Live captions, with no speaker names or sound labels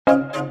Happy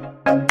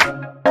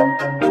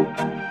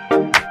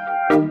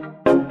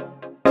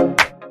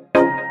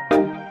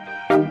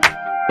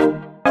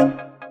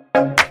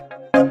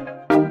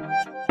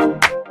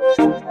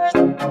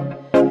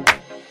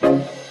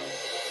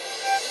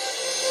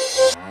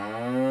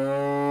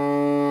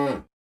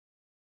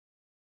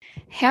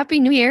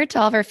New Year to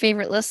all of our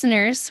favorite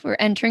listeners. We're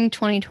entering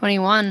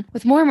 2021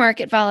 with more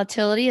market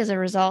volatility as a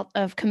result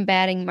of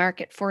combating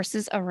market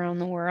forces around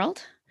the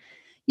world.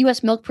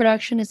 U.S. milk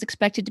production is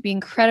expected to be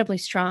incredibly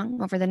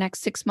strong over the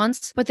next 6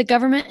 months, but the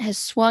government has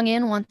swung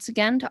in once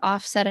again to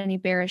offset any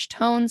bearish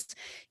tones,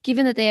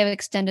 given that they have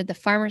extended the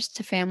Farmers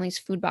to Families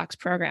Food Box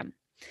program.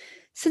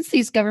 Since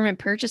these government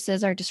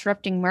purchases are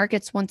disrupting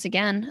markets once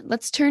again,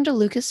 let's turn to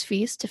Lucas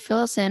Feast to fill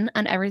us in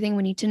on everything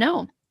we need to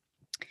know.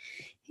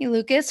 Hey,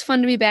 Lucas,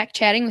 fun to be back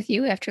chatting with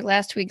you after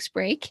last week's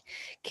break.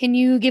 Can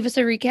you give us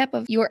a recap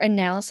of your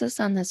analysis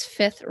on this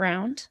fifth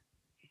round?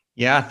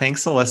 Yeah,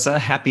 thanks, Alyssa.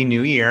 Happy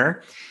New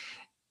Year.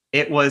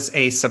 It was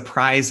a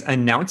surprise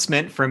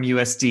announcement from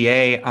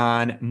USDA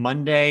on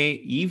Monday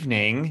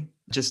evening,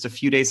 just a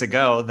few days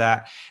ago,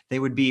 that they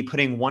would be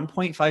putting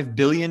 $1.5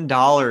 billion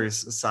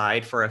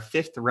aside for a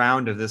fifth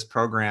round of this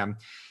program.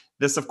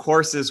 This, of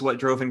course, is what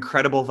drove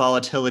incredible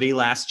volatility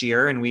last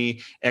year, and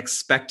we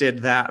expected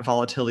that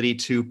volatility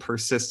to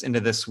persist into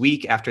this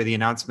week after the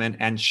announcement.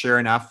 And sure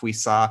enough, we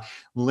saw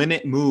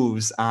limit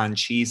moves on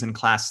cheese in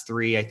class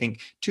 3, I think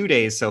 2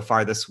 days so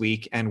far this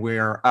week, and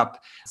we're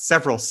up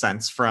several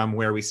cents from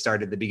where we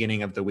started the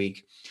beginning of the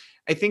week.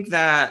 I think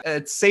that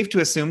it's safe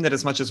to assume that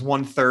as much as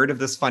 1/3 of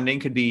this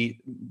funding could be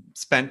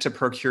spent to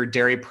procure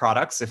dairy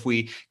products if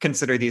we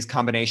consider these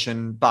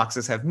combination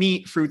boxes have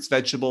meat, fruits,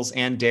 vegetables,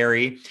 and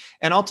dairy.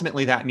 And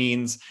ultimately, that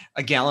means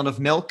a gallon of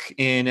milk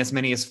in as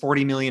many as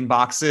 40 million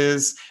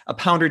boxes, a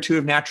pound or two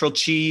of natural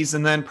cheese,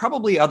 and then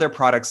probably other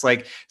products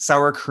like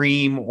sour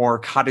cream or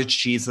cottage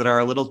cheese that are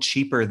a little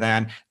cheaper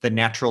than the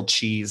natural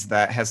cheese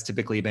that has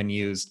typically been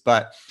used.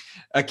 But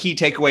a key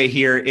takeaway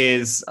here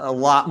is a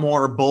lot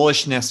more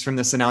bullishness from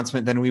this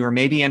announcement than we were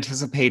maybe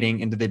anticipating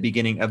into the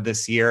beginning of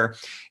this year.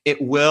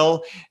 It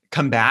will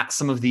combat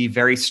some of the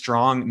very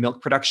strong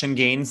milk production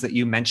gains that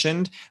you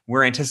mentioned.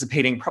 We're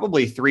anticipating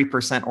probably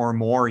 3% or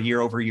more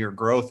year-over-year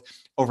growth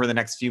over the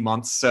next few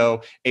months.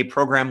 So a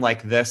program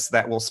like this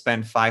that will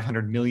spend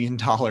 $500 million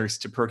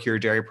to procure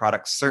dairy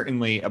products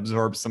certainly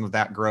absorbs some of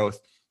that growth.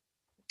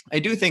 I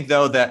do think,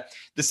 though, that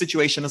the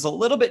situation is a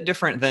little bit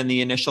different than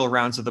the initial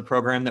rounds of the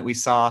program that we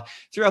saw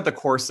throughout the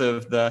course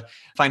of the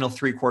final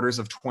 3 quarters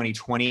of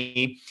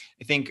 2020.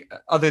 I think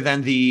other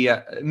than the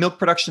milk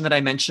production that I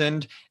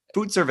mentioned,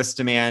 food service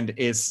demand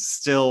is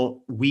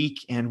still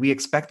weak, and we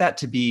expect that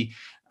to be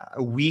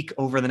weak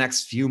over the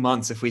next few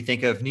months. If we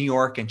think of New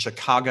York and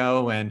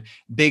Chicago and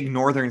big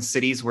northern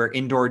cities where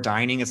indoor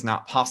dining is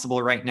not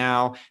possible right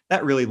now,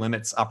 that really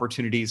limits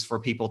opportunities for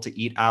people to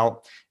eat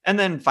out. And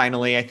then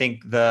finally, I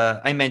think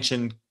I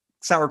mentioned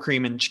sour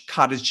cream and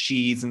cottage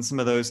cheese and some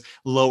of those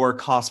lower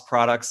cost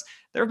products.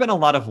 There have been a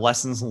lot of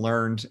lessons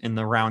learned in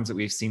the rounds that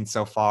we've seen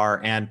so far.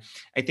 And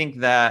I think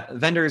that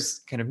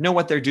vendors kind of know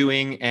what they're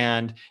doing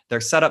and they're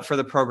set up for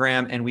the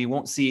program, and we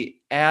won't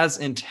see as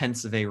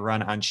intense of a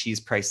run on cheese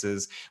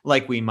prices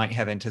like we might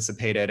have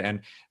anticipated,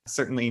 and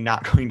certainly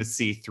not going to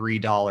see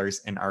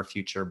 $3 in our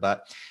future.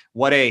 But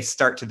what a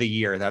start to the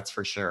year, that's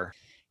for sure.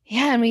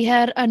 Yeah, and we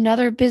had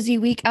another busy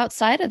week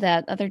outside of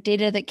that. Other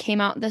data that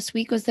came out this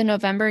week was the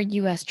November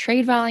US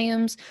trade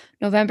volumes,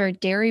 November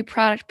dairy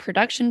product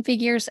production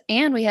figures,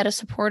 and we had a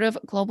supportive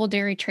global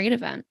dairy trade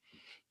event.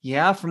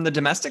 Yeah, from the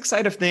domestic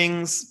side of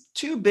things,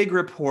 2 big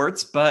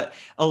reports, but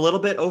a little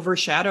bit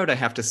overshadowed, I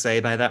have to say,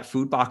 by that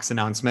food box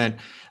announcement.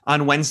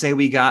 On Wednesday,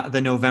 we got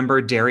the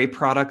November dairy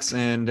products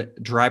and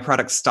dry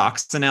product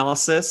stocks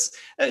analysis.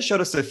 It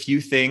showed us a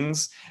few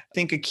things. I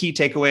think a key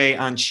takeaway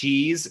on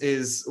cheese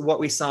is what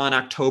we saw in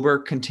October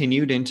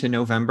continued into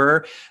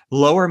November.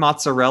 Lower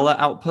mozzarella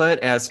output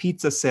as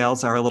pizza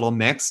sales are a little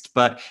mixed,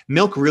 but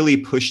milk really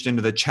pushed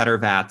into the cheddar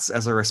vats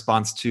as a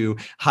response to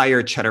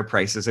higher cheddar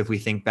prices if we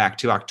think back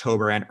to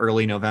October and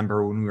early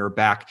November when we were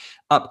back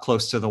up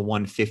close to the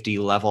 150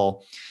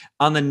 level.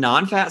 On the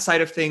non-fat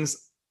side of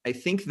things, I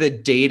think the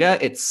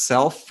data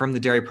itself from the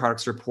dairy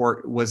products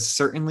report was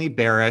certainly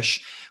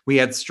bearish. We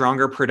had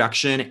stronger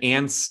production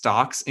and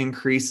stocks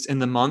increased in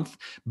the month.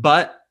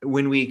 But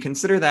when we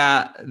consider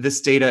that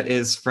this data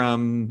is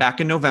from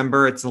back in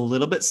November, it's a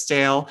little bit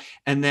stale.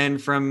 And then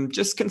from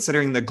just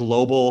considering the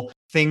global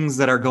things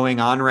that are going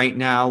on right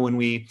now, when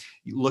we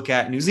look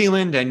at New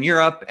Zealand and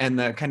Europe and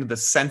the kind of the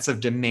sense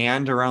of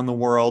demand around the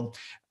world,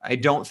 I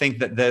don't think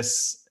that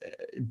this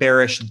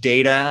bearish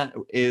data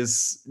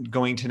is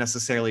going to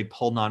necessarily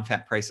pull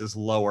non-fat prices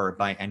lower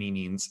by any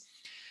means.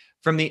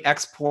 From the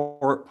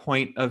export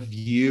point of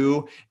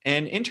view,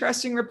 an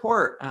interesting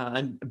report,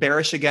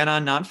 bearish again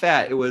on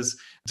non-fat. It was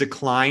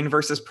decline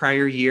versus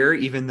prior year,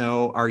 even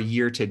though our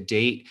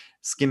year-to-date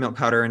skim milk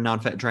powder and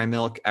non-fat dry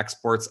milk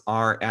exports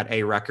are at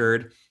a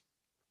record.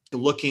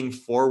 Looking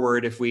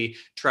forward, if we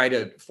try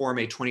to form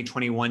a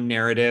 2021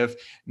 narrative,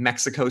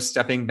 Mexico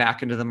stepping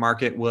back into the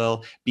market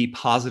will be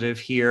positive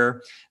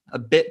here. A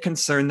bit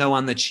concerned, though,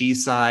 on the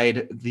cheese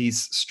side.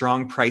 These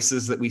strong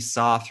prices that we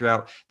saw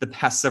throughout the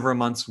past several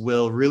months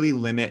will really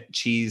limit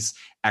cheese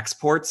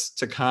exports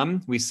to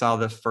come. We saw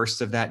the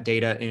first of that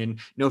data in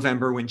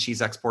November when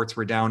cheese exports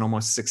were down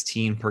almost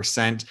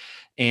 16%,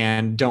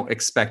 and don't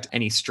expect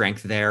any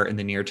strength there in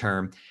the near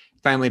term.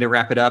 Finally, to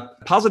wrap it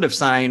up, positive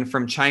sign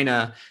from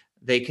China.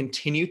 They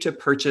continue to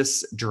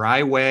purchase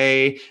dry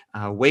whey,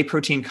 whey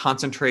protein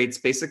concentrates,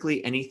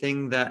 basically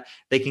anything that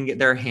they can get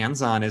their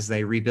hands on as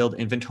they rebuild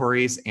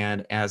inventories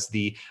and as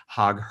the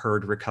hog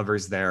herd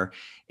recovers there.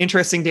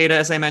 Interesting data,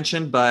 as I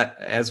mentioned, but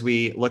as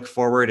we look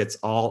forward, it's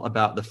all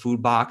about the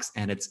food box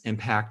and its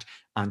impact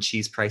on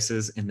cheese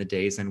prices in the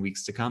days and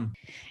weeks to come.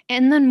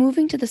 And then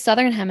moving to the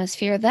Southern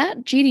Hemisphere,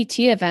 that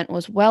GDT event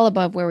was well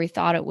above where we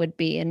thought it would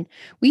be. And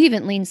we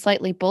even leaned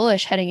slightly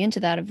bullish heading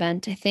into that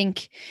event. I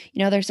think,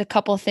 there's a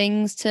couple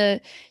things to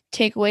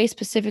take away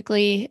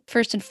specifically.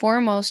 First and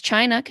foremost,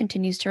 China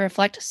continues to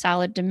reflect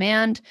solid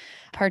demand,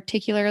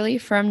 particularly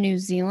from New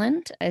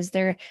Zealand, as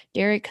their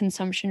dairy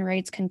consumption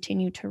rates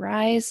continue to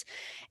rise.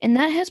 And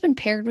that has been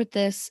paired with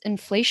this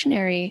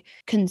inflationary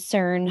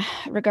concern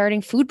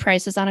regarding food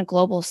prices on a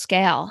global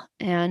scale.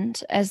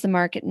 And as the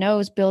market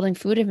knows, building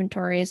food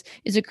inventories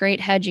is a great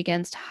hedge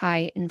against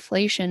high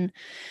inflation.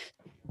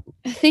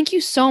 Thank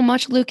you so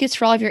much, Lucas,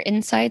 for all of your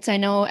insights. I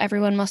know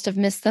everyone must have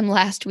missed them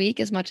last week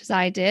as much as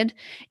I did.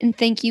 And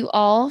thank you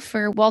all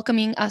for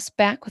welcoming us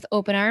back with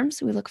open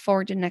arms. We look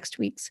forward to next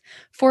week's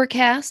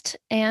forecast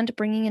and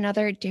bringing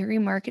another dairy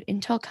market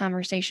intel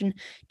conversation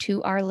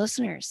to our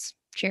listeners.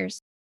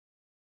 Cheers.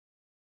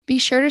 Be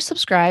sure to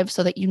subscribe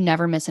so that you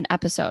never miss an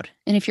episode.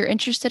 And if you're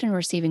interested in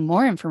receiving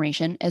more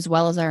information as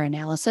well as our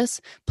analysis,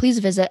 please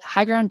visit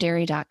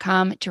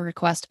highgrounddairy.com to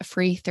request a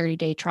free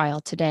 30-day trial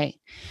today.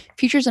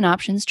 Futures and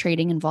options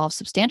trading involves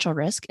substantial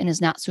risk and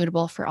is not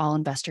suitable for all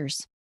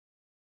investors.